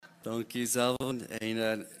Dankie Selwyn. En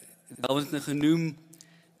daar word nou genoem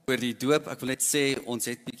oor die doop. Ek wil net sê, ons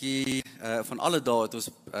het bietjie van alle dae het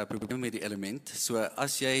ons probleme met die element. So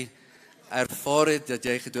as jy ervaar het dat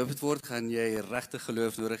jy gedoop het word, gaan jy regtig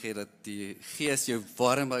geloof nodig hê dat die Gees jou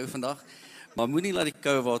warm hou vandag. Maar moenie laat die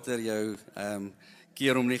koue water jou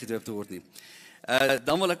keer om nie gedoop te word nie.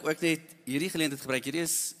 Dan wil ek ook net hierdie geleentheid gebruik. Hierdie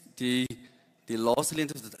is die laaste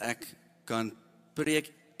geleentheid dat ek kan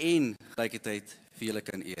preek en gelykertyd vir julle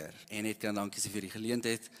kan eer. En net kan dankie sê vir die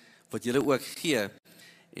geleentheid wat julle ook gee.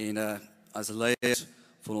 En as leiers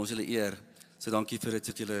van ons julle eer. So dankie vir dit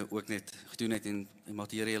wat julle ook net gedoen het en mag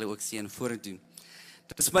die Here julle ook seën vorentoe.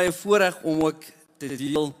 Dit is my 'n voorreg om ook te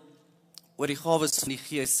deel oor die gawes van die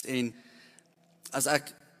Gees. En as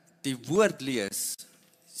ek die woord lees,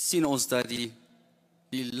 sien ons dat die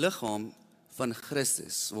liggaam van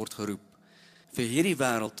Christus word geroep vir hierdie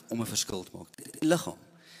wêreld om 'n verskil te maak. Die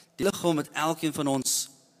liggaam wat elkeen van ons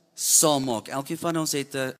saam maak. Elkeen van ons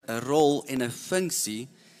het 'n rol en 'n funksie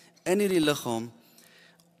in hierdie liggaam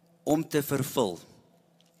om te vervul.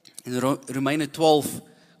 In Romeine 12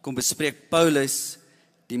 kom bespreek Paulus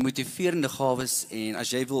die motiverende gawes, en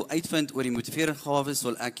as jy wil uitvind oor die motiverende gawes,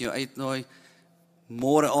 wil ek jou uitnooi.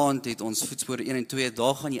 Môre aand het ons voetspore 1 en 2,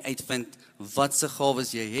 daar gaan jy uitvind wat se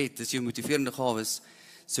gawes jy het. Dis jou motiverende gawes,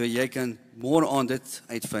 so jy kan môre aand dit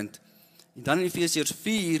uitvind. En dan in Efesiërs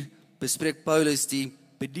 4 bespreek Paulus die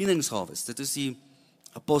bedieningsgawes. Dit is die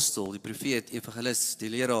apostel, die profeet, evangelis, die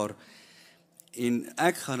leraar. En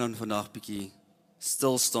ek gaan dan vandag bietjie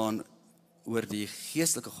stil staan oor die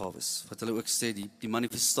geestelike gawes, wat hulle ook sê, die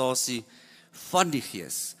manifestasie van die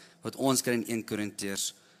Gees, wat ons kry in 1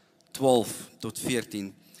 Korintiërs 12 tot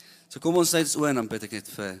 14. So kom ons sluit ons oë en dan bid ek net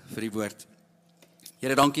vir die woord.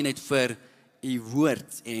 Here, dankie net vir u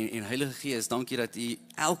woord en Heilige Gees, dankie dat u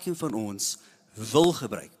elkeen van ons wil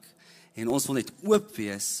gebruik. En ons wil net oop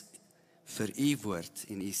wees vir u woord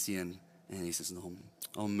en u seën in Jesus naam.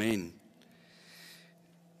 Amen.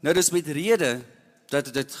 Nou dis met rede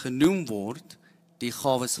dat dit genoem word die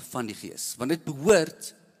gawes van die Gees, want dit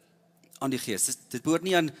behoort aan die Gees. Dit behoort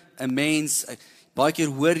nie aan 'n mens. Baie keer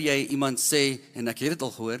hoor jy iemand sê, en ek het dit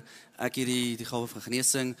al gehoor, ek het die gawe van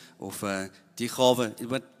genesing of die gawe,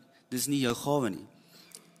 want dis nie jou gawe nie.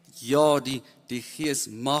 Ja, die Gees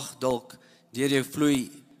mag dalk deur jou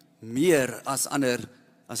vloei meer as ander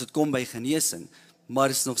as dit kom by genesing, maar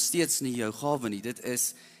dit is nog steeds nie jou gawe nie. Dit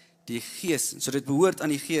is die Gees. So dit behoort aan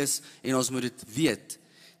die Gees en ons moet dit weet.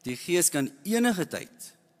 Die Gees kan enige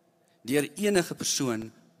tyd deur enige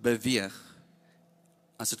persoon beweeg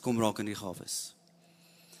as dit kom raak aan die gawes.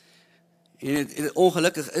 En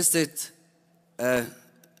ongelukkig is dit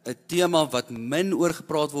 'n tema wat min oor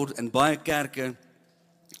gepraat word in baie kerke,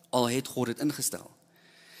 al het God dit ingestel.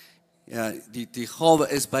 Ja, die gawe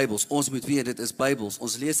is Bybels. Ons moet weet dit is Bybels.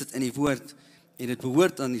 Ons lees dit in die woord en dit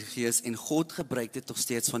behoort aan die Gees en God gebruik dit nog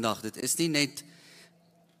steeds vandag. Dit is nie net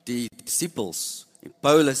die disippels en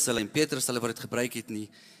Paulus hulle en Petrus hulle wat dit gebruik het nie.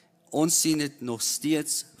 Ons sien dit nog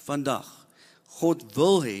steeds vandag. God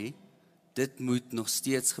wil hê dit moet nog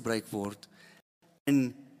steeds gebruik word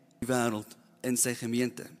in die wêreld, in sy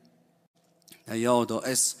gemeente. Nou ja, daar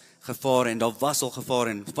is gevare en daar was al gevare,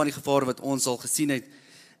 en van die gevare wat ons al gesien het,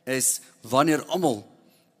 is wanneer almal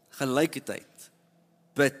gelykertyd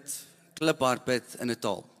bid, kliphard bid in 'n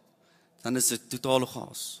taal, dan is dit totale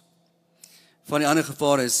chaos. Van die ander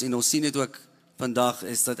gevare is, en ons sien dit ook vandag,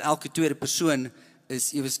 is dat elke tweede persoon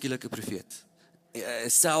is ewe skielik 'n profeet. 'n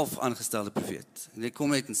self aangestelde profeet. En ek kom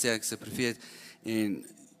net en sê ek is 'n profeet en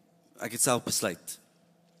ek het self besluit.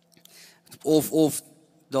 Of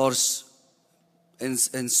daar's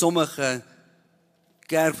in sommige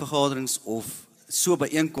kerkvergaderings of so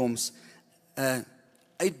byeenkoms 'n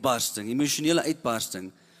uitbarsting, emosionele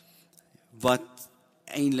uitbarsting wat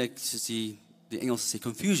eintlik soos die Engels sê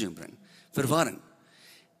confusion bring, verwarring.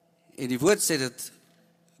 En die woord sê dat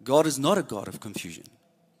God is not a God of confusion.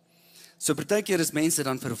 So partykeer is mense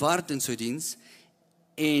dan verward in so diens,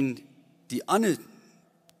 en die ander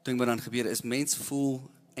ding wat dan gebeur is, mense voel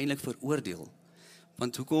eintlik veroordeel.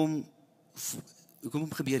 Want hoekom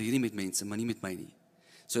gebeur hierdie met mense, maar nie met my nie?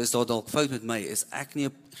 So is daar dalk fout met my, is ek nie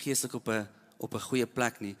geestelik op 'n goeie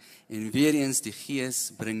plek nie, en weer eens die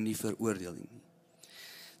Gees bring nie veroordeling nie.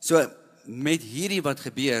 So met hierdie wat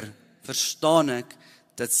gebeur, verstaan ek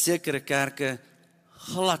dat sekere kerke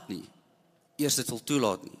glad nie eers dit wil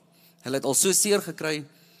toelaat nie. Hulle het al so seer gekry,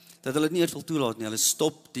 dat hulle dit nie eers wil toelaat nie. Hulle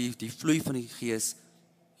stop die vloei van die Gees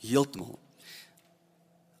heeltemal.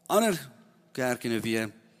 Ander kerke nou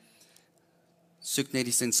weer, soek net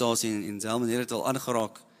die sensasie, en Zelman het dit al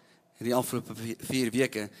aangeraak in die afgelope 4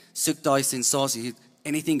 weke, soek daai sensasie,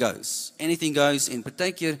 anything goes. Anything goes, en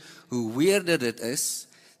partykeer, hoe weerder dit is,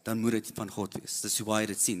 dan moet dit van God wees. Dis hoe baie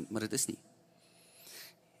dit sien, maar dit is nie.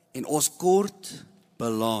 En ons kort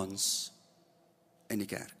balans in die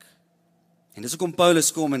kerk. En dis hoekom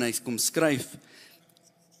Paulus kom en hy kom skryf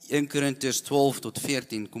 1 Korintiërs 12 tot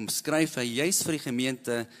 14, kom skryf hy juis vir die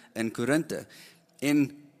gemeente in Korinte.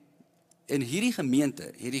 En in hierdie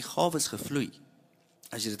gemeente het die gawes gevloei.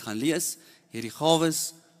 As jy dit gaan lees, het die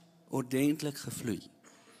gawes ordentlik gevloei.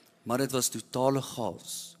 Maar dit was totale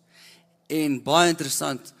chaos. En baie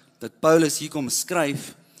interessant dat Paulus hier kom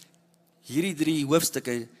skryf hierdie 3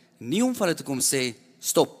 hoofstukke nie om vir hulle te kom sê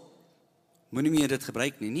stop, moenie meer dit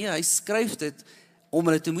gebruik nie. Nee, hy skryf dit om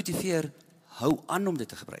hulle te motiveer, hou aan om dit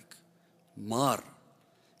te gebruik. Maar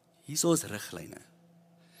hier is riglyne.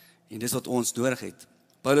 En dis wat ons nodig het.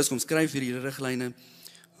 Paulus kom skryf hierdie riglyne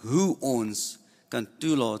hoe ons kan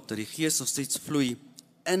toelaat dat die Gees nog steeds vloei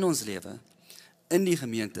in ons lewe, in die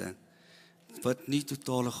gemeente, wat nie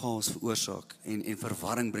totale chaos veroorsaak en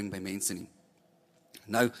verwarring bring by mense nie.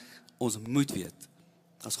 Nou, ons moet weet,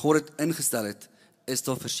 as God dit ingestel het, is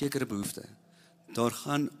daar versekerde behoefte. Daar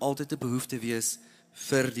gaan altyd 'n behoefte wees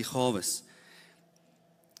vir die gawes.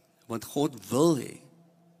 Want God wil hê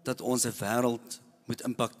dat ons 'n wêreld moet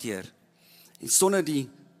impakteer. En sonder die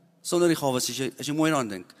gawes, as jy mooi daaraan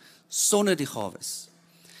dink, sonder die gawes,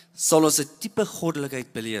 sal ons 'n tipe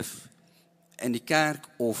goddelikheid beleef in die kerk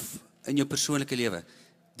of in jou persoonlike lewe.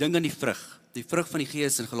 Dink aan die vrug van die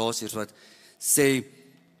Gees in Galasiërs wat sê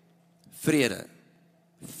vrede,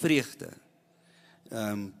 vreugde,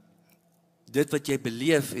 dit wat jy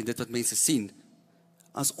beleef en dit wat mense sien.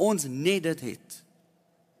 As ons net dit het,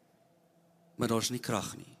 maar daar is nie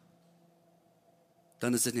krag nie,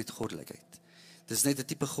 dan is dit net goddelikheid. Dit is net 'n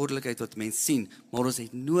tipe goddelikheid wat mense sien, maar ons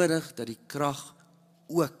het nodig dat die krag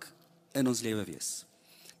ook in ons lewe wees.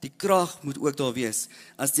 Die krag moet ook daar wees.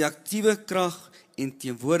 As die aktiewe krag en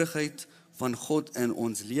teenwoordigheid van God in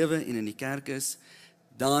ons lewe en in die kerk is,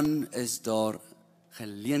 dan is daar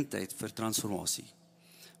geleentheid vir transformasie.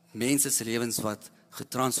 Mense se lewens wat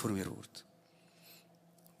getransformeer word.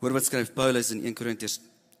 Hoor wat skryf Paulus in 1 Korintiërs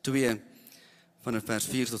 2 vanaf vers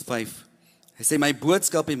 4 tot 5. Hy sê, my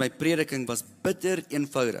boodskap en my prediking was bitter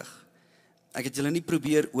eenvoudig. Ek het julle nie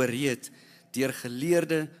probeer oorreed deur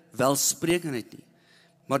geleerde welsprekendheid nie,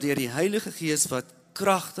 maar deur die Heilige Gees wat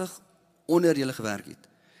kragtig onder julle gewerk het.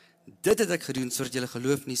 Dit het ek gedoen sodat julle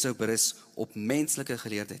geloof nie sou berus op menslike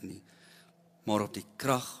geleerdheid nie, maar op die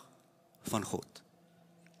krag van God.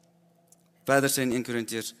 Verder sê in 1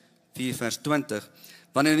 Korintiërs 4 vers 20,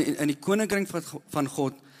 wanneer in die koninkryk van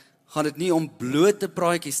God gaan dit nie om blote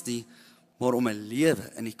praatjies nie, maar om 'n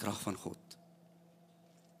lewe in die krag van God.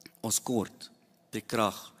 Ons kort die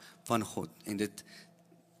krag van God en dit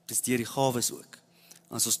is deur die gawes ook.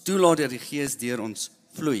 As ons toelaat dat die Gees deur ons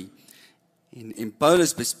vloei en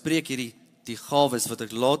Paulus bespreek die gawes wat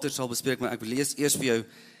ek later sal bespreek, maar ek wil lees eers vir jou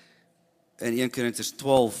in 1 Korintiërs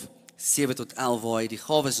 12 7 tot 11 waar hy die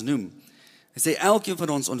gawes noem. Hy sê elkeen van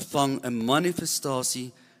ons ontvang 'n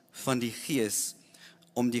manifestasie van die Gees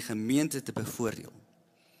om die gemeente te bevoordeel.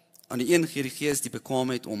 Aan die een gee die Gees die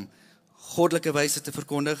bekwaamheid om goddelike wyse te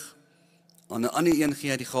verkondig, aan 'n ander een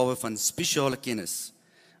gee hy die gawe van spesiale kennis.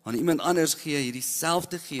 Aan iemand anders gee hy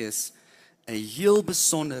dieselfde Gees 'n heel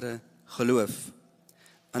besondere geloof.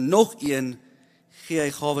 Aan nog een gee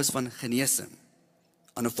hy gawes van genesing.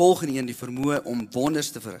 Aan 'n volgende een die vermoë om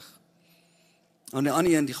wonders te verrig. Aan 'n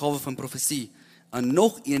ander een die gawe van profesie. Aan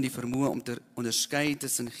nog een die vermoë om te onderskei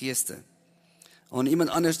tussen geeste. Aan iemand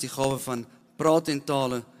anders die gawe van praat en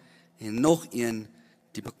tale. En nog een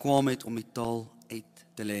die bekwaamheid om die taal uit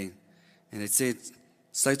te lê. En dit sê,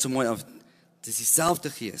 sluit so mooi af, dit is dieselfde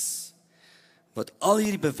Gees wat al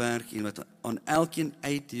hierdie bewerk en wat aan elkeen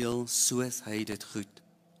uitdeel soos hy dit goed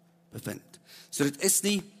bevind. So dit is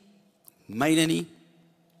nie myne nie.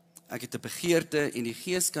 Ek het 'n begeerte en die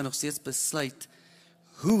Gees kan nog steeds besluit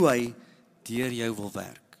hoe hy deur jou wil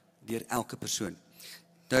werk, deur elke persoon.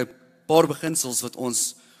 Nou, 'n paar beginsels wat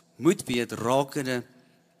ons moet weet rakende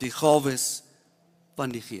die gawes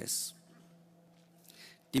van die Gees.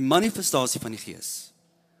 Die manifestasie van die Gees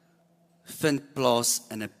vind plaas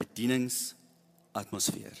in 'n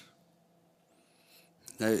bedieningsatmosfeer.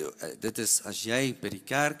 Nou, dit is as jy by die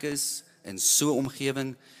kerk is, in so 'n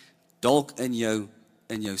omgewing, dalk in jou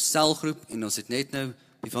selgroep, en ons het net nou,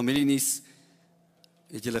 die familienuus,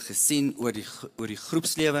 het julle gesien oor die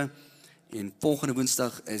groepslewe, en volgende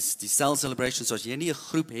Woensdag is die cell celebration, so as jy nie 'n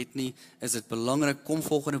groep het nie, is dit belangrik, kom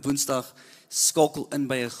volgende Woensdag, skakel in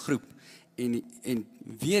by 'n groep, en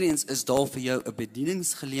weer eens is daar vir jou 'n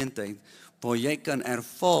bedieningsgeleentheid, waar jy kan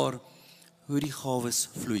ervaar hoe die gawes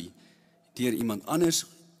vloei. deur iemand anders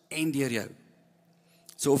en deur jou.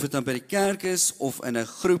 So of dit dan by die kerk is, of in 'n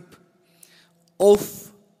groep,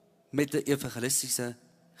 of met 'n evangelistiese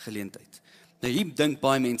geleentheid. Nou hier dink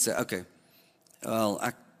baie mense, okay, wel,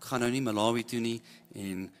 ek gaan nou nie Malawi toe nie,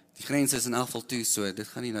 en die grense is in elk geval toe, so dit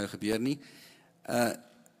gaan nie nou gebeur nie.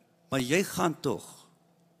 Maar jy gaan tog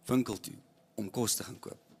winkel toe, om kos te gaan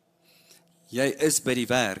koop. Jy is by die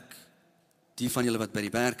werk, die van julle wat by die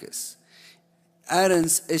werk is.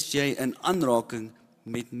 Ergens is jy in aanraking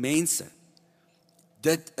met mense.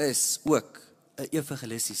 Dit is ook 'n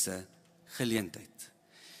evangelistiese geleentheid.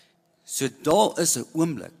 So daar is 'n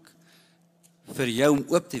oomblik vir jou om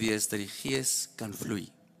oop te wees dat die Gees kan vloei.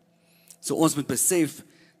 So ons moet besef,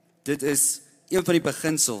 dit is een van die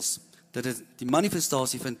beginsels, dat die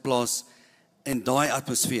manifestasie vind plaas in daai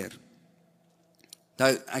atmosfeer.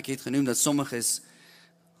 Nou, ek het genoem dat sommiges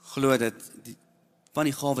glo dat van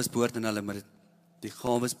die gawes behoort aan hulle, maar die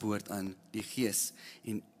gawes behoort aan die Gees.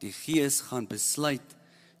 En die Gees gaan besluit,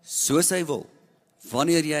 soos hy wil,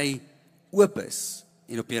 wanneer jy oop is,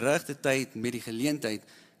 en op die regte tyd met die geleentheid,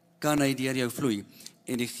 kan hy deur jou vloei.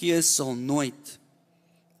 En die Gees sal nooit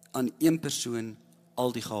aan een persoon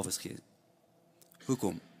al die gawes gee.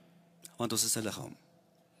 Hoekom? Want ons is 'n liggaam.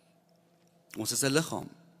 Ons is 'n liggaam.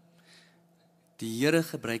 Die Here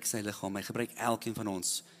gebruik sy liggaam, hy gebruik elkeen van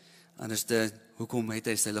ons. Anders hoekom het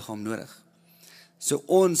hy sy liggaam nodig? So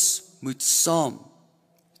ons moet saam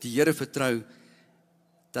die Here vertrou,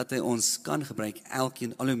 dat hy ons kan gebruik,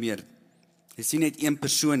 elkeen al hoe meer. Jy sien net een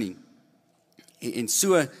persoon nie. En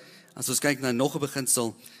so, as ons kyk na nog 'n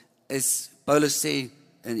beginsel, is Paulus sê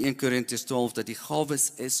in 1 Korintiërs 12, dat die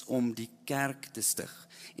gawes is om die kerk te stig,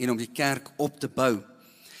 en om die kerk op te bou.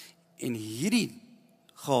 En hierdie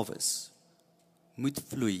gawes moet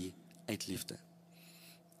vloei uit liefde.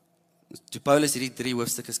 Toe Paulus hierdie 3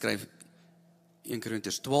 hoofstukke skryf, 1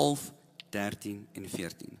 Korintiërs 12, 13 en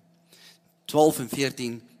 14. 12 en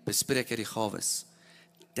 14 bespreek hy die gawes.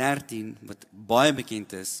 13, wat baie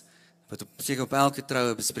bekend is, wat seker op elke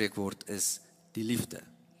troue bespreek word, is die liefde.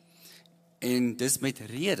 En dis met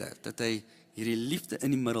rede dat hy hierdie liefde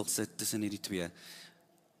in die middel sit tussen hierdie twee.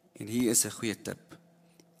 En hier is 'n goeie tip.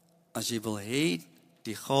 As jy wil hê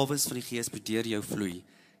die gawes van die Gees moet deur jou vloei,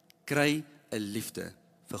 kry 'n liefde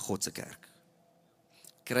vir God se kerk.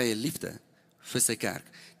 Kry 'n liefde vir sy kerk.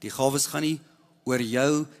 Die gawes gaan nie oor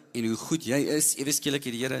jou en hoe goed jy is. Ewe skielik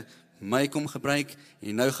het die Here my kom gebruik,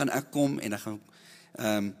 en nou gaan ek kom en ek gaan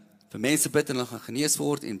vir mense bid en hulle gaan genees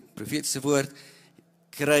word en profetiese woord.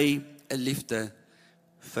 Kry 'n liefde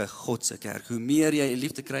vir God se kerk. Hoe meer jy 'n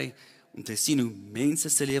liefde kry om te sien hoe mense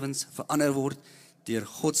se lewens verander word deur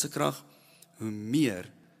God se krag, hoe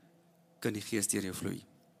meer kan die Gees deur jou vloei.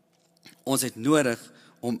 Ons het nodig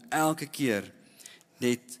om elke keer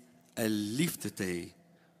net 'n liefde te hê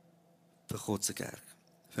vir God se kerk,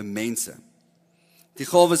 vir mense. Die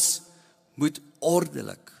gawes moet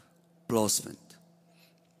ordelik plaasvind.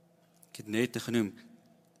 Ek het net genoem,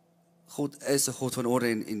 God is 'n God van orde,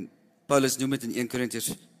 en Paulus noem dit in 1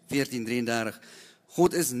 Korintiërs 14:33.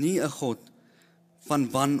 God is nie 'n God van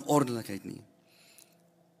wanordelikheid nie,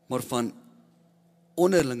 maar van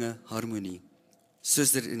onderlinge harmonie,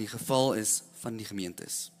 soos dit in die geval is van die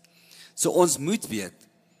gemeentes. So ons moet weet,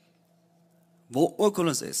 waar ook al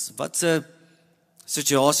ons is, wat se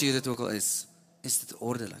situasie dit ook al is dit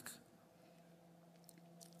ordelik.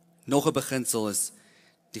 Nog 'n beginsel is,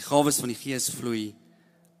 die gawes van die Gees vloei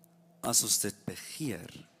as ons dit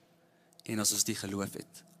begeer en as ons die geloof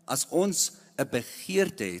het. As ons 'n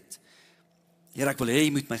begeerte het, Here, ek wil hê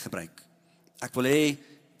jy moet my gebruik. Ek wil hê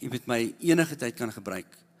jy moet my enige tyd kan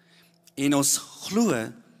gebruik. En ons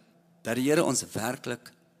glo dat die Here ons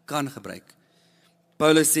werklik kan gebruik.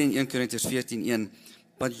 Paulus sê in 1 Korintiërs 14:1,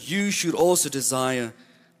 but you should also desire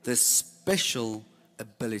the special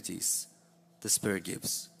abilities the Spirit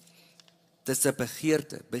gives. Dit is 'n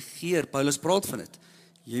begeerte, begeer, Paulus praat van dit.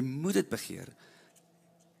 Jy moet dit begeer.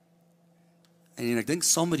 En ek dink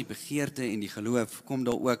saam met die begeerte en die geloof kom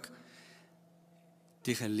daar ook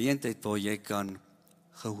die geleentheid waar jy kan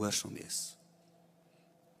gehoorsaam wees.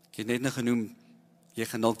 Ek het net nou genoem, jy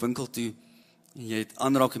gaan dalk winkel toe en jy het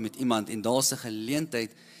aanraking met iemand en daar's 'n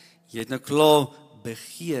geleentheid, jy het nou klaar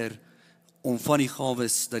begeer om van die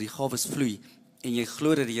gawes, dat die gawes vloei en jy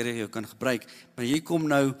glo dat die Here jou kan gebruik, maar hier kom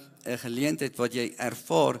nou 'n geleentheid wat jy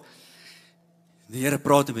ervaar, die Here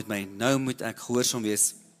praat met my, nou moet ek gehoorsaam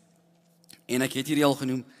wees. En ek het hierdie al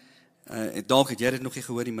genoem, dalk het jy dit nog nie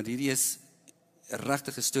gehoor nie, maar hierdie is 'n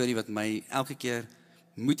regte storie wat my elke keer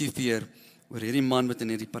motiveer oor hierdie man wat in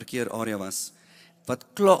hierdie parkeerarea was, wat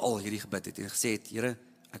klaar al hierdie gebid het en gesê het, Here,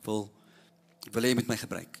 ek wil hê jy moet my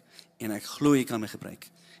gebruik, en ek glo jy kan my gebruik.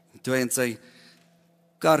 Toe hy in sy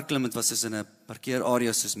kar klim, het was in 'n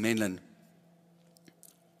parkeerarea soos Menlyn,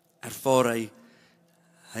 ervaar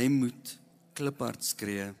hy moet kliphard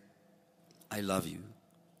skree, I love you.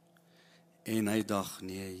 En hy dacht,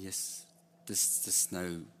 nee, yes, dis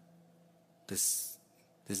nou,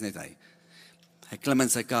 dis net hy. Hy klim in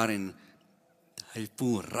sy kar en hy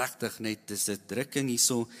voel regtig net, dis 'n drukking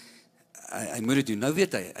hierso, hy moet dit doen. Nou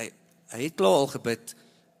weet hy het klaar al gebid,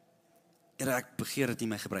 Here, ek begeer dat U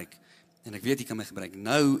my gebruik, en ek weet U kan my gebruik.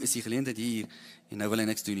 Nou is die geleentheid hier, en nou wil hy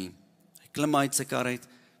niks doen nie. Hy klim uit sy kar uit,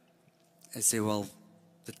 hy sê, wel,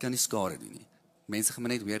 dit kan nie skade doen nie. Mense gaan my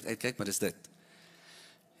net weird uitkyk, maar dis dit.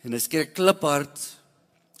 En hy skree kliphard,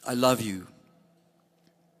 I love you.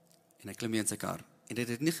 En hy klim weer in sy kar, en dit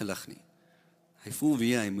het nie gelig nie. Hy voel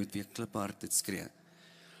weer, hy moet weer kliphard dit skree.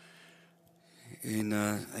 En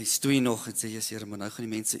hy stoei nog en sê, yes, Here, maar nou gaan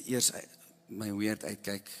die mense eers my weird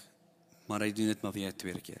uitkyk, maar hy doen dit maar weer 'n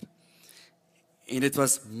tweede keer. En dit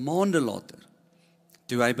was maande later,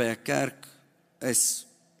 toe hy by 'n kerk is,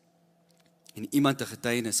 en iemand 'n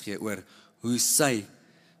getuienis gee oor hoe sy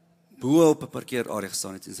bo op 'n parkeerarea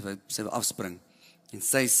gestaan het, en sy wil afspring, en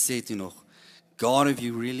sy sê toe nog, God, if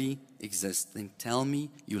you really exist, then tell me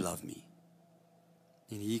you love me.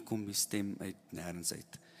 En hier kom die stem uit nêrens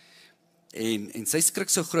uit. En sy skrik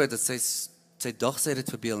so groot, dat sy dag sy dit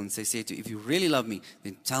verbeel, en sy sê toe, if you really love me,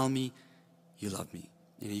 then tell me you love me.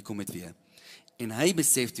 En hier kom dit weer. En hy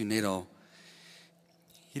besef toe net al,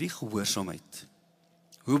 hierdie gehoorsaamheid,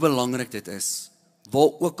 hoe belangrik dit is,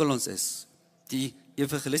 waar ook al ons is, die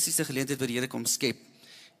evangelistiese geleentheid wat die Here kom skep,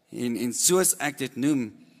 en soos ek dit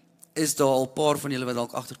noem, is daar al 'n paar van julle wat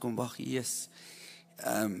dalk agterkom, wag, Jesus,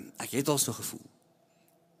 ek het al so gevoel.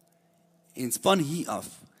 En span hier af,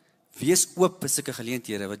 wees oop vir sulke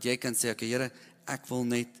geleenthede, wat jy kan sê, okay, Here, ek wil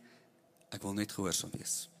net gehoorsaam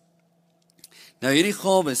wees. Nou hierdie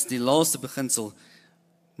gawes, die laaste beginsel,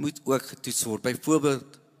 moet ook getoets word,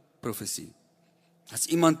 byvoorbeeld profesie. As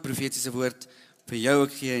iemand profetiese woord vir jou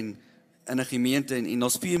ook gee, in 'n gemeente, en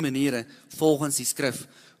ons 4 maniere, volgens die skrif,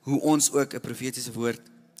 hoe ons ook 'n profetiese woord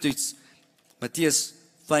toets. Matteus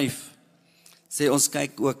 5 sê ons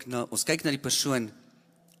kyk na die persoon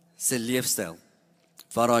se leefstyl,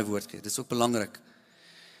 wat daai woord gee. Dit is ook belangrik.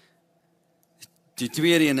 Die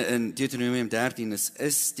tweede in Deuteronomium 13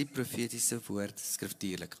 is die profetiese woord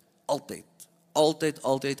skriftuurlik.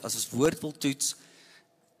 Altyd, as ons woord wil toets,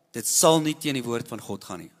 dit sal nie teen die woord van God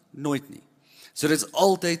gaan nie. Nooit nie. So dit is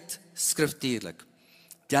altyd skriftuurlik.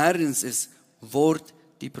 Derdens is, word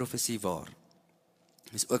die profesie waar.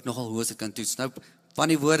 Dit is ook nogal hoe ons dit kan toets. Nou, van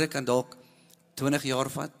die woorde kan dalk 20 jaar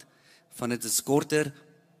vat, van dit is korter,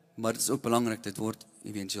 maar dit is ook belangrik, dit word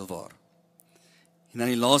eventueel waar. En dan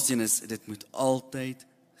die laaste een is, dit moet altyd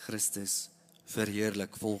Christus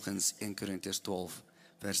verheerlik, volgens 1 Korintiërs 12,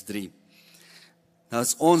 vers 3. Nou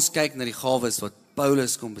as ons kyk na die gawes wat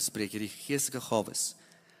Paulus kom bespreek, hierdie geestelike gawes,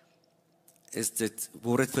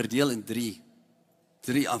 word dit verdeel in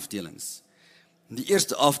drie afdelings. Die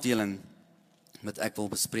eerste afdeling wat ek wil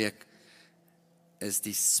bespreek, is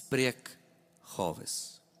die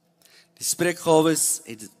spreekgawes. Die spreekgawes,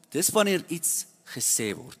 dis wanneer iets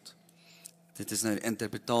gesê word. Dit is nou die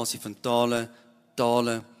interpretasie van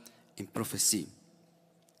tale en profesie.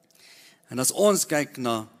 En as ons kyk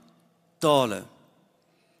na tale,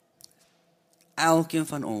 elkeen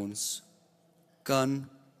van ons kan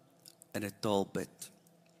in 'n taal bid.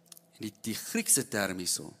 En die Griekse term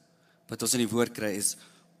hierso, wat ons in die woord kry, is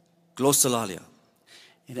glossolalia.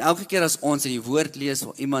 En elke keer as ons in die woord lees,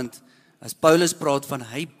 waar iemand, as Paulus praat van,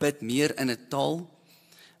 hy bid meer in 'n taal,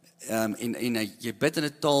 jy bid in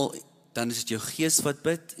 'n taal, dan is dit jou gees wat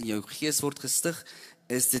bid, en jou gees word gestig,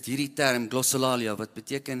 is dit hierdie term glossolalia, wat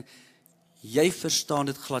beteken, jy verstaan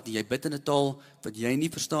dit glad nie, jy bid in 'n taal, wat jy nie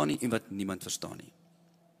verstaan nie, en wat niemand verstaan nie.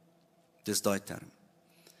 Dis daai term.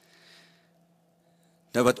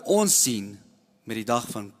 Nou wat ons sien, met die dag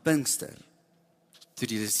van Pinkster, toe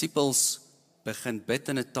die disippels begin bid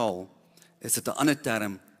in 'n taal, is dit 'n ander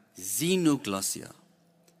term, xenoglassia,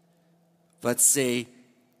 wat sê,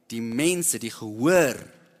 die mense, die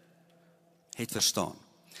gehoor, het verstaan.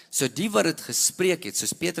 So die wat het gespreek het,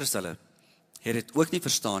 soos Petrus hulle, het dit ook nie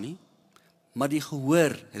verstaan nie, maar die gehoor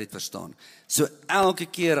het dit verstaan. So elke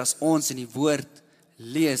keer as ons in die woord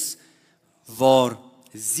lees, waar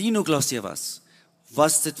xenoglassia was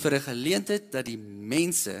dit vir 'n geleentheid, dat die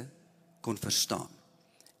mense kon verstaan.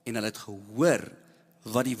 En hulle het gehoor,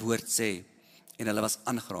 wat die woord sê, en hulle was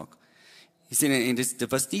aangeraak. Jy sien, en dit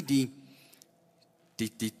was nie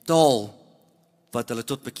die taal, wat hulle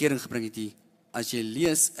tot bekering gebring het, as jy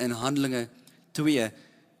lees in Handelinge 2,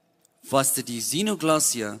 was dit die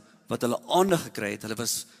xenoglassia, wat hulle aandag gekry het, hulle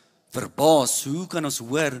was verbaas, hoe kan ons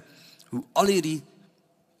hoor, hoe al hierdie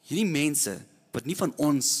mense, wat nie van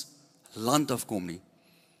ons land afkom nie,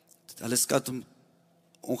 hulle skat om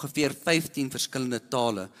ongeveer 15 verskillende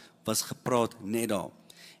tale was gepraat net daar.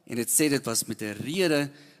 En dit sê dit was met 'n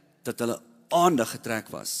rede dat hulle aandag getrek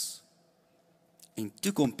was. En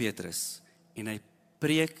toe kom Petrus en hy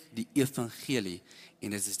preek die evangelie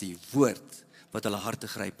en dit is die woord wat hulle harte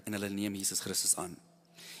gryp en hulle neem Jesus Christus aan.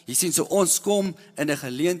 Jy sien, so ons kom in 'n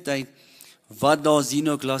geleentheid wat daar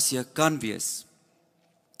xenoglasie kan wees.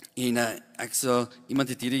 En iemand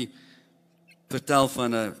het hierdie vertel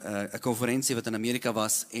van 'n konferensie wat in Amerika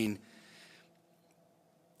was en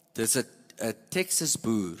dis 'n Texas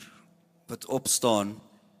boer wat opstaan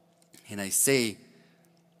en hy sê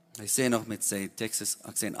nog met sy Texas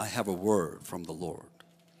accent, I have a word from the Lord.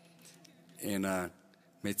 En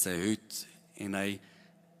met sy hoed en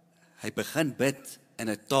hy begin bid in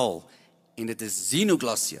 'n taal en dit is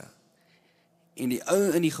xenoglasie. En die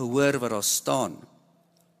ou in die gehoor wat daar staan,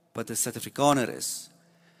 wat 'n Suid-Afrikaner is,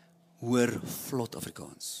 hoor vlot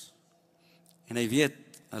Afrikaans. En hy weet,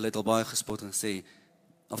 hulle het al baie gespot en gesê,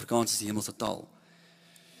 Afrikaans is die hemelse taal.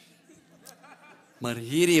 Maar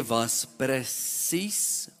hierdie was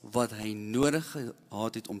presies wat hy nodig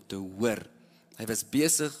gehad het om te hoor. Hy was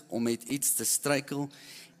besig om met iets te struikel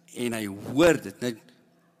en hy hoor dit. Nou,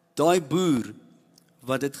 daai boer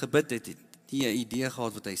wat dit gebid het, het nie 'n idee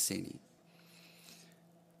gehad wat hy sê nie.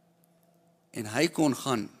 En hy kon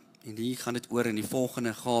gaan, en hier gaan dit oor in die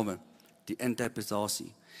volgende gawe, die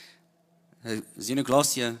interpretasie.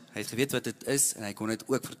 Xenoglasie, hy het geweet wat dit is, en hy kon dit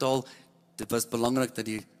ook vertaal. Dit was belangrik dat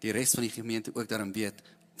die res van die gemeente ook daarin weet,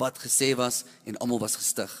 wat gesê was, en almal was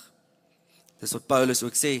gestig. Dis wat Paulus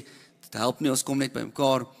ook sê, dit help nie, ons kom net by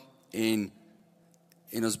mekaar, en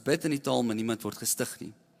ons bid in die taal, maar niemand word gestig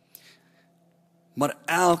nie. Maar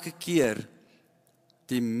elke keer,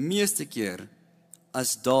 die meeste keer,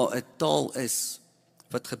 as daar 'n taal is,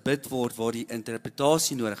 wat gebid word, waar die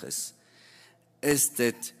interpretasie nodig is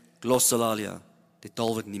dit glossolalia, die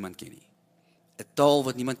taal wat niemand ken nie. 'n taal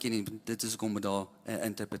wat niemand ken nie, dit is hoekom daar 'n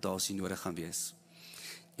interpretasie nodig gaan wees.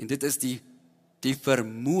 En dit is die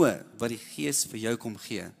vermoë wat die Gees vir jou kom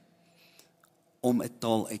gee, om 'n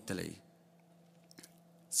taal uit te lê.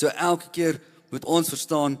 So elke keer moet ons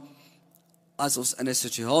verstaan, as ons in 'n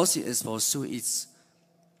situasie is waar so iets,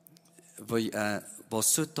 waar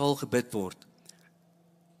so taal gebid word,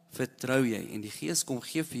 vertrou jy en die Gees kom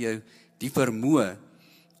gee vir jou die vermoë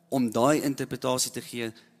om daai interpretasie te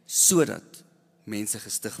gee sodat mense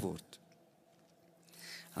gestig word.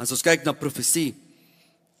 As ons kyk na profesie,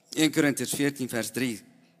 1 Korintiërs 14 vers 3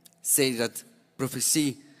 sê dat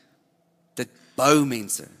profesie dit bou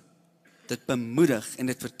mense, dit bemoedig en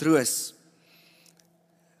dit vertroos.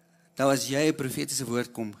 Nou as jy 'n profetiese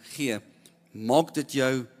woord kom gee, maak dit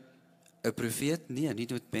jou 'n profeet? Nee, nie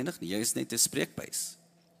noodwendig nie. Jy is net 'n spreekbuis.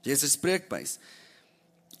 Jy is 'n spreekbuis.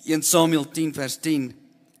 1 Samuel 10 vers 10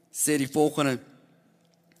 sê die volgende,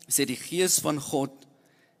 sê die Gees van God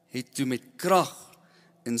het toe met krag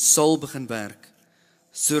in Saul begin werk,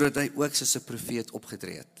 sodat hy ook soos 'n profeet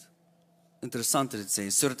opgetree het. Interessant dat dit sê,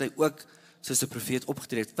 sodat hy ook soos 'n profeet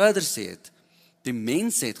opgetree het. Verder sê het, die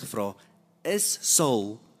mense het gevra, is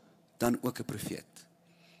Saul dan ook 'n profeet?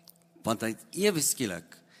 Want hy ewe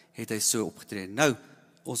skielik het hy so opgetree. Nou,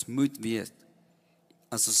 ons moet weet,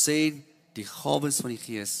 as ons sê, die gawes van die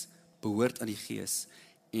Gees behoort aan die Gees,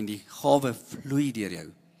 en die gawe vloei deur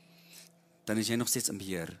jou, dan is jy nog steeds in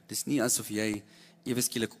beheer. Dis nie asof jy ewe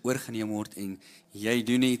skielik oorgeneem word, en jy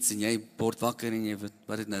doen iets, en jy word wakker, en jy weet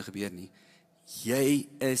wat het nou gebeur nie. Jy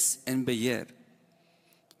is in beheer.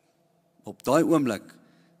 Op daai oomblik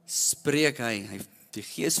spreek hy, die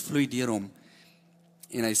Gees vloei deur hom,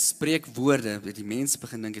 en hy spreek woorde, wat die mense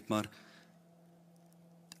begin dink het, maar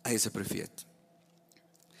hy is 'n profeet.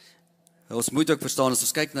 Ons moet ook verstaan, as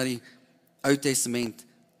ons kyk na die Ou Testament,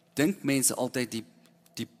 dink mense altyd,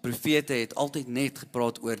 die profete het altyd net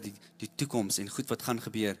gepraat oor die toekoms en goed wat gaan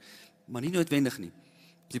gebeur, maar nie noodwendig nie.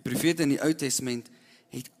 Die profete in die Ou Testament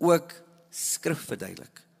het ook skrif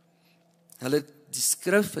verduidelik. Hulle het die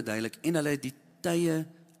skrif verduidelik en hulle het die tye,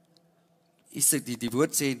 die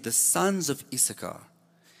woord sê, the sons of Issachar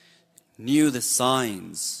knew the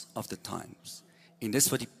signs of the times. En dis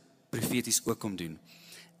wat die profeties ook kom doen,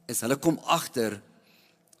 is hulle kom agter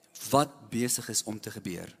wat besig is om te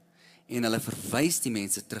gebeur. En hulle verwys die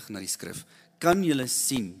mense terug na die skrif. Kan julle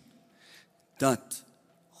sien dat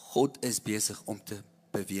God is besig om te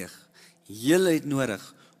beweeg? Julle het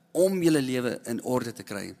nodig om julle lewe in orde te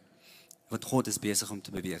kry, want God is besig om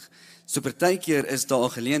te beweeg. So partykeer is daar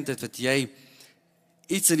 'n geleentheid wat jy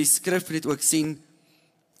iets in die skrif net ook sien,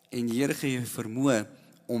 en die Here gee jou vermoë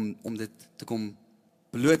om dit te kom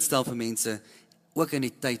blootstel vir mense, ook in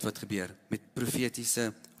die tyd wat gebeur, met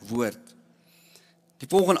profetiese woord. Die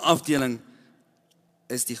volgende afdeling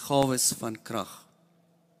is die gawes van krag.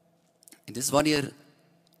 En dis wanneer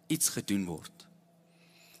iets gedoen word.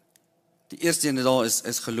 Die eerste ene daar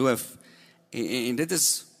is geloof. En dit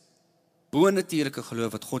is bonatuurlike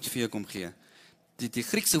geloof wat God vir jou kom gee. Die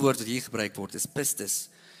Griekse woord wat hier gebruik word is pistis.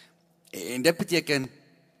 En dit beteken,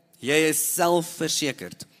 jy is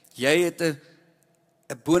selfversekerd. Jy het 'n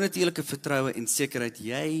bonatuurlike vertroue en sekerheid.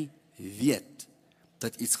 Jy weet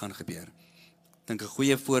dat iets gaan gebeur. Ek dink 'n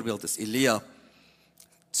goeie voorbeeld is Elia,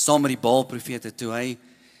 saam met die Baal-profete, toe hy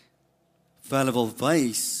vir hulle wil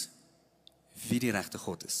wys wie die regte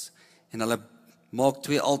God is. En hulle maak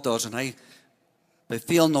 2 altaars en hy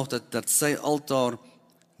beveel nog dat sy altaar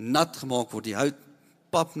nat gemaak word, die hout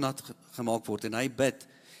papnat gemaak word en hy bid.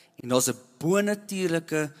 En daar's 'n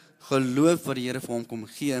bonatuurlike geloof wat die Here vir hom kom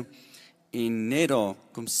gee en net daar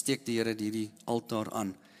kom steek die Here die altaar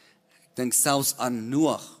aan. Ek dink selfs aan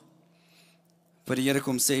Noag, waar die Here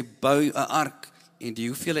kom sê, bou 'n ark en die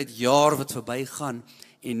hoeveelheid jaar wat verby gaan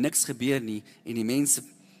en niks gebeur nie en die mense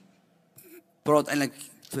praat eintlik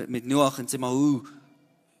met Noag en sê, maar hoe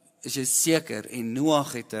is jy seker? En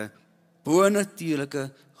Noag het 'n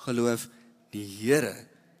bonatuurlike geloof, die Here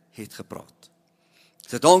het gepraat.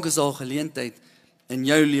 So dank is daar geleentheid in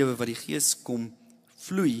jou lewe wat die Gees kom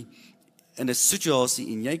vloei in 'n situasie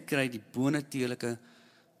en jy kry die bonatuurlike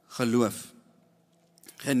geloof.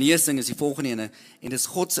 Genesing is die volgende ene en dis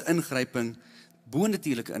God se ingryping,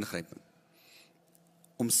 bonatuurlike ingryping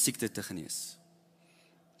om siekte te genees.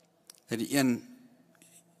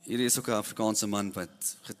 Hier is ook 'n Afrikaanse man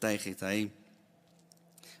wat getuig het, hy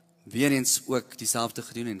weer eens ook dieselfde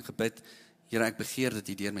gedoen en gebid, Here, ek begeer dat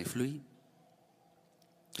U deur my vloei,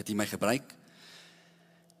 dat U my gebruik,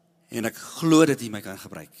 en ek glo dat U my kan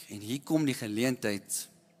gebruik. En hier kom die geleentheid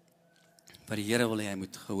wat die Here wil hê hy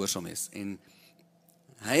moet gehoorsaam wees. En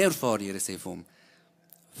hy ervaar die Here sê vir hom,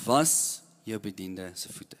 was jou bediende se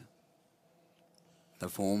voete.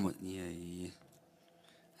 Dat vir hom, nee,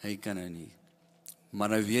 hy kan nou nie. Maar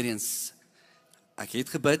nou weer eens, ek het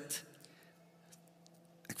gebid,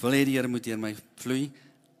 ek wil hê die Here moet deur my vloei,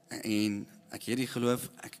 en ek het die geloof,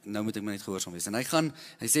 nou moet ek my net gehoorsaam wees. En hy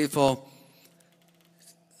sê vir haar,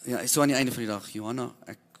 ja, so aan die einde van die dag, Johanna,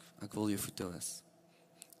 ek wil jou voete was.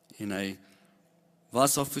 En hy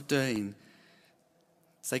was haar voete, en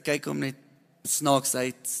sy kyk hom net snaaks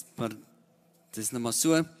uit, maar dit is nou maar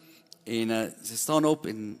so, en sy staan op,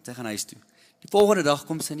 en sy gaan huis toe. Die volgende dag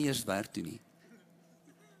kom sy nie eers werk toe nie.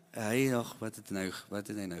 Hy dacht, wat het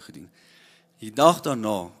hy nou gedoen? Die dag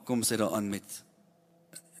daarna kom sy daar aan met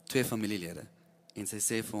 2 familielede en sy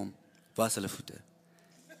sê vir hom, was hulle voete?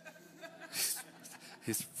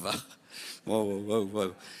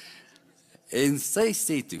 Wow. En sy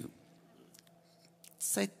sê toe,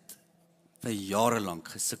 sy het vir jare lank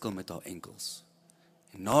gesukkel met haar enkels.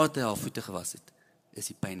 En nadat hy haar voete gewas het, is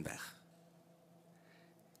die pyn weg.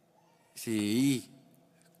 Sê, hier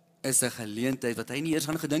is 'n geleentheid wat hy nie eers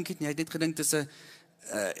aan gedink het nie. Hy het net gedink dis 'n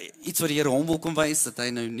iets wat die Here hom wil kom wys, dat hy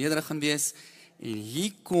nou nederig gaan wees. En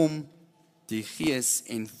hier kom die Gees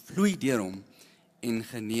en vloei deur hom en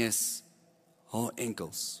genees haar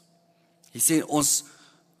enkels. Hy sê ons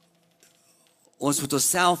moet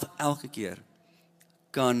onsself elke keer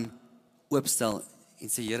kan oopstel en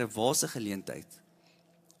sê, Here, waar is 'n geleentheid?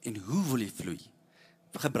 En hoe wil U vloei?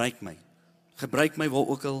 Gebruik my waar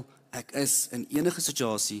ook al ek is in enige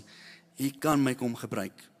situasie, U kan my kom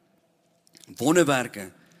gebruik.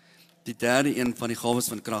 Wonderwerke, die derde een van die gawes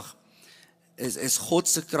van krag, is God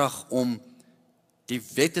se krag om die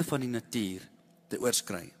wette van die natuur te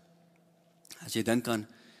oorskry. As jy dink aan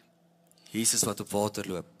Jesus wat op water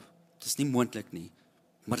loop, dit is nie moontlik nie,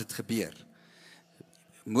 maar dit gebeur.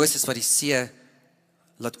 Moses wat die see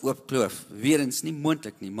laat oopkloof, weer eens nie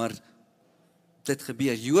moontlik nie, maar dit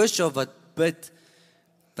gebeur. Josua wat bid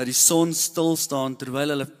dat die son stil staan terwyl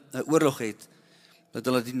hulle 'n oorlog het, dat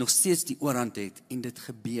hulle nog steeds die oorhand het en dit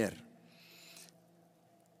gebeur.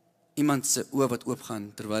 Iemand se oë wat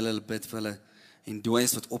oopgaan terwyl hulle bid vir hulle en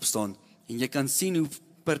dooies wat opstaan en jy kan sien hoe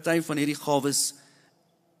party van hierdie gawes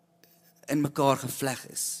in mekaar gevleg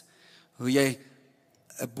is. Hoe jy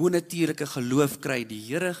 'n bonatuurlike geloof kry, die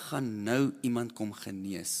Here gaan nou iemand kom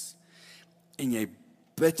genees. En jy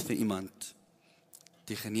bid vir iemand,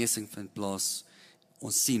 die genesing vind plaas,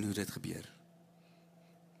 ons sien hoe dit gebeur.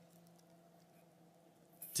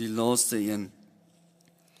 Die laaste een,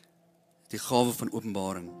 die gawe van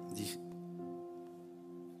openbaring,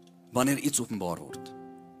 wanneer iets openbaar word.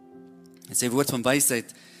 En sy woord van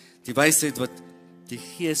wysheid, die wysheid wat die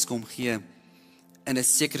Gees kom gee, in 'n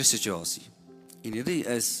sekere situasie. En hierdie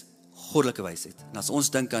is goddelike wysheid. En as ons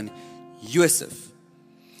dink aan Josef,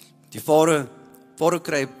 die Farao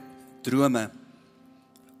kry drome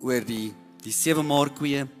oor die 7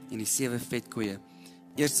 maarkoeie en die 7 vetkoeie.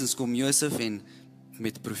 Eerstens kom Josef en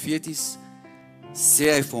met profeties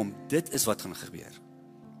sê hy vir hom, dit is wat gaan gebeur.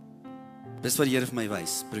 Dis wat die Here vir my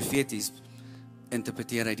wys. Profeties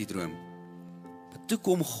interpreteer hy die droom. Maar toe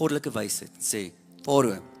kom goddelike wysheid en sê,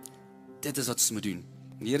 Farao, dit is wat ons moet doen.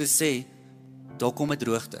 En die Here sê, daar kom 'n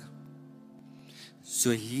droogte.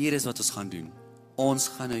 So hier is wat ons gaan doen. Ons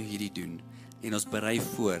gaan nou hierdie doen. En ons berei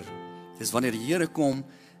voor. Dis wanneer die Here kom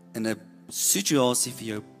in 'n situasie vir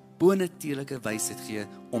jou bonatuurlike wysheid gee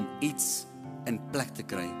om iets in plek te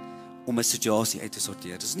kry, om 'n situasie uit te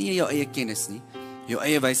sorteer. Dit is nie jou eie kennis nie, jou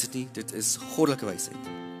eie wysheid nie, dit is goddelike wysheid.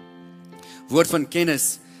 Woord van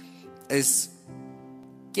kennis is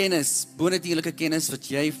kennis, bonatuurlike kennis wat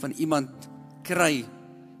jy van iemand kry,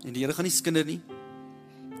 en die Here gaan nie skinder nie,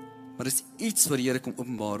 maar dit is iets wat die Here kom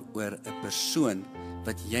openbaar oor 'n persoon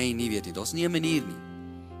wat jy nie weet nie. Daar's nie 'n manier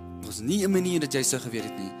nie. Daar's nie 'n manier dat jy sou geweet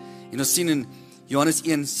het nie. En ons sien in Johannes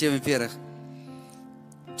 1:47,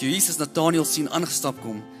 toe Jesus Nathanael sien aangestap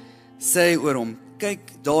kom, sê hy oor hom,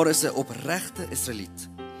 kyk, daar is 'n opregte Israeliet,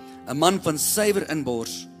 'n man van suiwer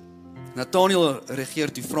inbors. Nathanael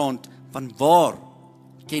reageer toe vraend, van waar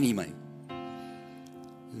ken jy my?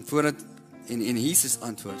 En Jesus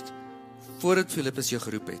antwoord, voordat Filippus jou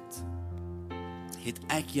geroep het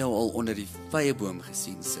ek jou al onder die vyeboom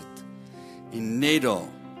gesien sit. En net daar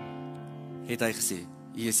het hy gesê,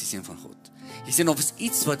 hy is die Seun van God. Jy sien, of is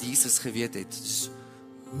iets wat Jesus geweet het, dus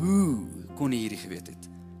hoe kon hy hierdie geweet het?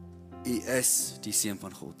 Hy is die Seun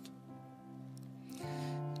van God.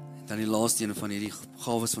 En dan die laaste een van hierdie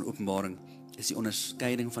gawes van openbaring, is die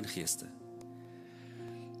onderskeiding van geeste.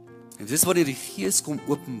 En dis wanneer die Gees kom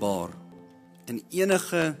openbaar, in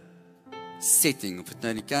enige setting, of dit nou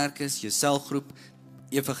in die kerk is, jou selgroep,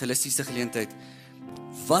 evangelistiese geleentheid,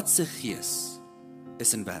 wat se gees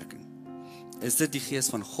is in werking? Is dit die gees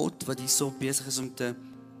van God wat hierso besig is om te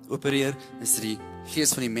opereer? Is dit die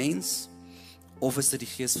gees van die mens? Of is dit die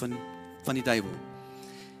gees van die duiwel?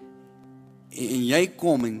 En jy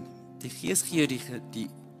kom en die Gees gee jou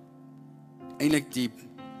eintlik die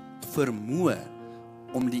vermoë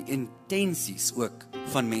om die intensies ook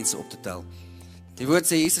van mense op te tel. Die woord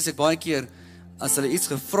sê, Jesus het baie keer, as hulle iets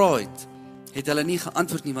gevra het hulle nie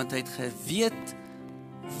geantwoord nie, want hy het geweet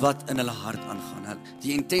wat in hulle hart aangaan,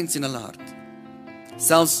 die intensie in hulle hart.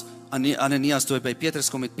 Selfs Ananias, toe hy by Petrus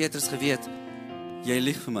kom, het Petrus geweet, jy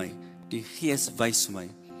lieg vir my, die Gees wys vir my.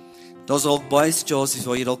 Daar's ook baie situasies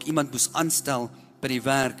waar jy dalk iemand moes aanstel by die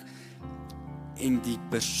werk, en die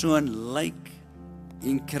persoon lyk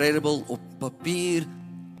incredible op papier,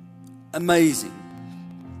 amazing.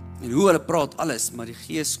 En hoe hulle praat, alles, maar die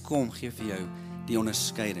Gees kom, gee vir jou die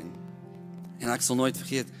onderskeiding. En ek sal nooit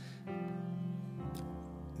vergeet,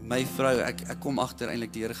 my vrou, ek kom agter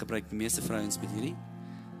eintlik die Here gebruik die meeste vrouens met hierdie,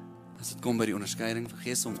 as dit kom by die onderskeiding van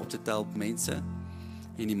Gees om op te tel op mense,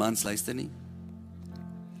 en die mans luister nie.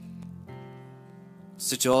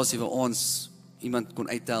 Situasie waar ons iemand kon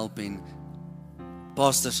uithelp en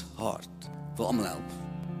pastors hart, wil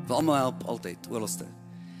almal help altyd, ooralste.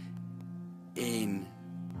 En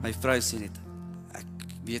my vrou sê net, ek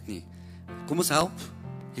weet nie, kom ons help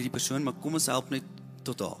hierdie persoon, maar kom ons help net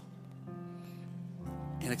tot daar.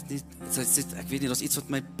 En ek weet nie, dat is iets wat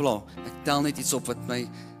my pla, ek tel net iets op wat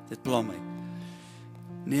dit pla my.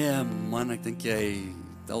 Nee man, ek dink jy,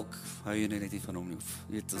 dalk hou jy net nie van hom nie,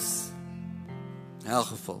 weet ons, in elk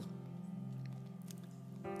geval.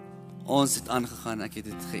 Ons het aangegaan, ek het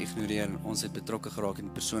dit geïgnoreer, en ons het betrokke geraak en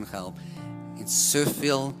die persoon gehelp, en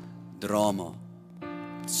soveel drama,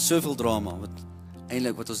 wat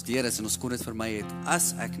eintlik wat ons deur is, en ons kon dit vermy het,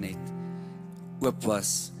 as ek net oop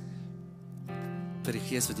was, vir die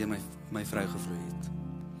Gees wat deur my vrou gevloei het.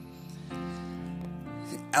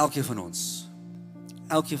 Elkeen van ons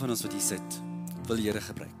wat hier sit, wil die Here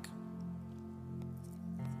gebruik.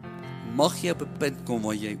 Mag jy op 'n punt kom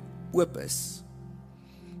waar jy oop is,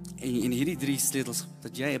 en hierdie 3 sleutels,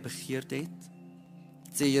 dat jy 'n begeerte het,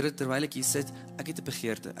 sê Here, terwyl ek hier sit, ek het 'n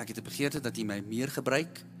begeerte dat U my meer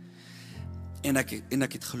gebruik, en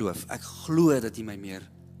ek het geloof, ek glo dat U my meer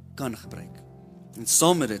kan gebruik, en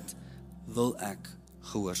saam met dit, wil ek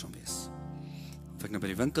gehoorsaam wees. Of ek nou by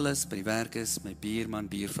die winkel is, by die werk is, my buurman,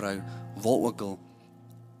 buurvrou, waar ook al,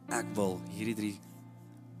 ek wil hierdie 3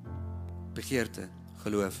 begeerte,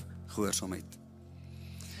 geloof, gehoorsaamheid.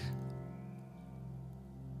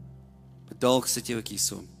 Dalk sit jy ook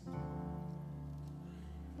hierso.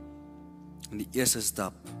 En die eerste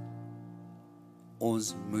stap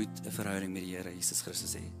ons moet 'n verhouding met die Here Jesus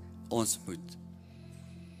Christus hê. Ons moet.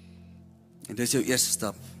 En dis jou eerste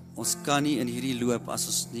stap. Ons kan nie in hierdie loop as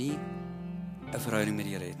ons nie 'n verhouding met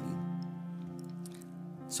die Here het nie.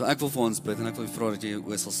 So ek wil vir ons bid en ek wil vra dat jy jou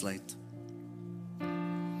oë sal sluit.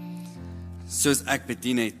 Soos ek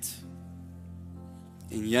bedien het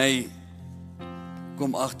en jy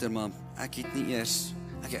kom agter, maar ek het nie eers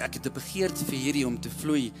ek het 'n begeerte vir hierdie om te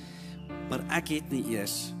vloei, maar ek het nie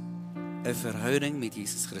eers 'n verhouding met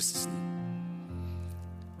Jesus Christus nie.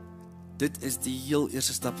 Dit is die heel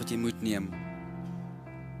eerste stap wat jy moet neem.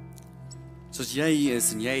 Soos jy hier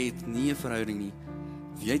is en jy het nie 'n verhouding nie,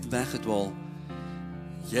 of jy het weggedwaal,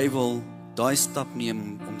 jy wil daai stap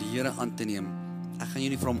neem om die Here aan te neem. Ek gaan jou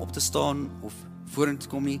nie vra om op te staan of vorentoe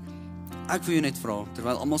kom nie. Ek wil jou net vra,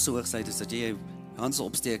 terwyl almal so hoogstyd is, dat jy jou hand sal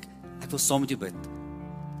opsteek. Ek wil saam met jou bid.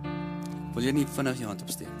 Wil jy nie vinnig jou hand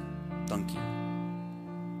opsteek? Dankie.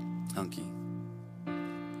 Dankie.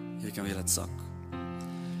 Jy kan weer laat sak.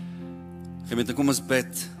 Gemeente, kom ons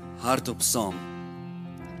bid hardop saam.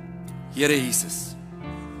 Here Jesus,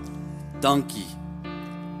 dankie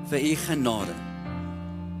vir u genade.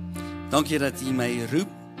 Dankie dat u my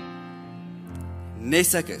roep,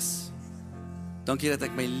 nes ek is. Dankie dat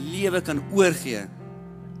ek my lewe kan oorgee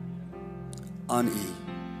aan u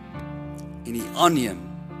en u aanneem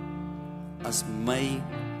as my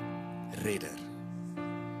redder.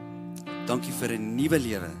 Dankie vir 'n nuwe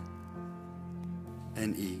lewe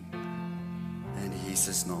in u, in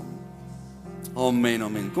Jesus naam. Amen,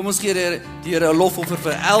 amen. Kom ons gee die Here 'n lofoffer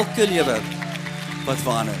vir elke lewe wat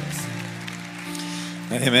verander is.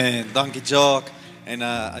 Amen, dankie Jacques. En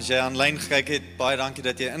as jy aanlyn gekyk het, baie dankie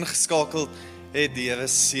dat jy ingeskakel het. Die Here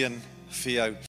seën vir jou.